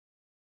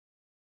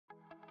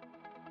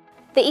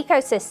The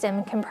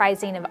ecosystem,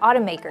 comprising of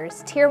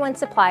automakers, Tier 1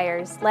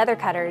 suppliers, leather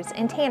cutters,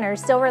 and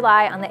tanners, still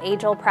rely on the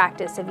age-old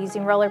practice of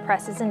using roller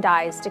presses and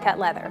dies to cut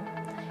leather.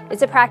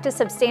 It's a practice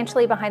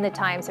substantially behind the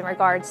times in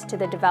regards to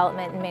the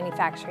development and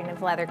manufacturing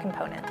of leather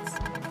components.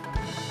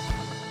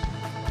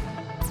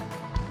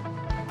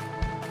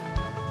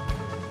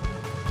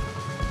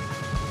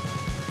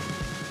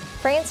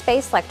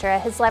 France-based Lectra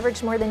has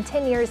leveraged more than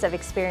 10 years of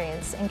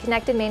experience in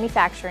connected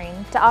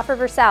manufacturing to offer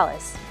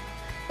Versalis,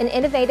 an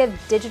innovative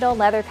digital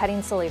leather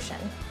cutting solution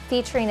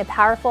featuring a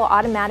powerful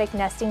automatic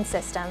nesting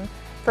system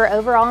for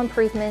overall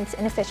improvements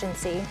in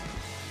efficiency.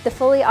 The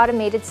fully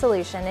automated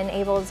solution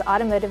enables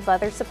automotive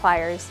leather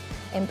suppliers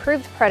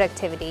improved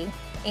productivity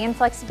and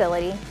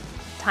flexibility,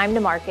 time to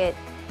market,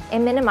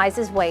 and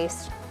minimizes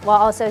waste while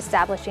also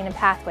establishing a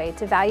pathway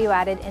to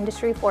value-added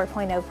Industry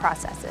 4.0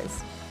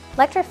 processes.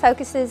 Lectra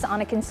focuses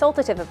on a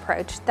consultative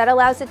approach that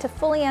allows it to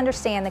fully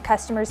understand the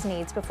customer's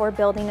needs before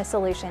building a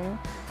solution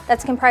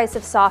that's comprised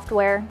of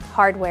software,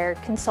 hardware,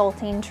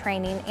 consulting,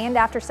 training, and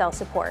after-sale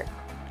support.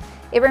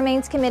 It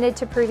remains committed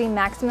to proving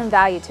maximum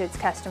value to its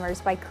customers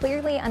by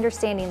clearly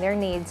understanding their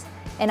needs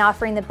and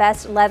offering the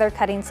best leather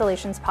cutting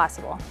solutions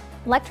possible.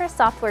 Lectra's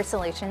software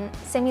solution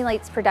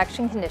simulates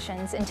production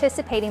conditions,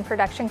 anticipating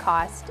production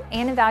cost,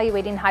 and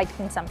evaluating height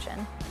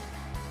consumption.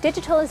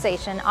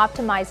 Digitalization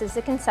optimizes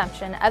the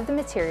consumption of the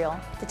material,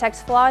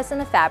 detects flaws in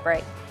the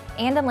fabric,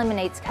 and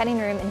eliminates cutting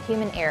room and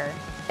human error.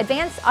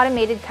 Advanced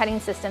automated cutting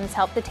systems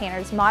help the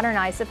tanners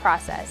modernize the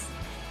process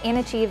and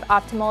achieve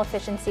optimal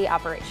efficiency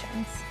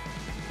operations.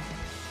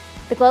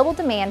 The global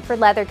demand for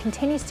leather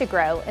continues to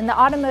grow, and the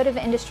automotive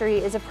industry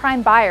is a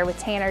prime buyer, with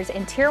tanners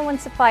and Tier 1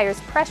 suppliers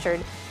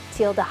pressured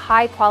to yield a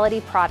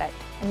high-quality product,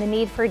 and the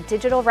need for a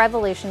digital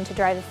revolution to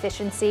drive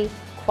efficiency,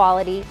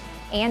 quality,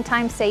 and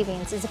time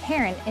savings is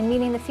apparent in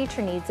meeting the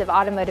future needs of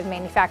automotive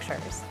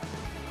manufacturers.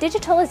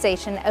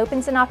 Digitalization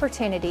opens an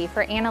opportunity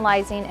for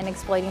analyzing and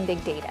exploiting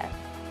big data.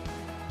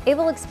 It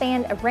will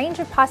expand a range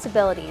of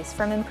possibilities,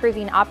 from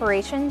improving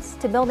operations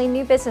to building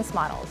new business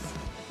models.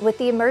 With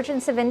the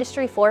emergence of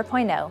Industry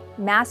 4.0,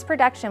 mass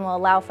production will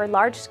allow for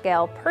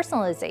large-scale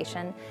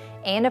personalization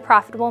and a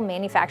profitable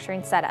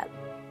manufacturing setup.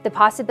 The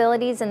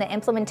possibilities and the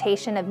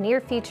implementation of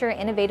near-future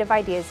innovative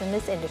ideas in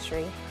this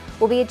industry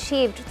will be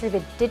achieved through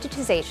the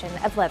digitization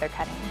of leather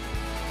cutting.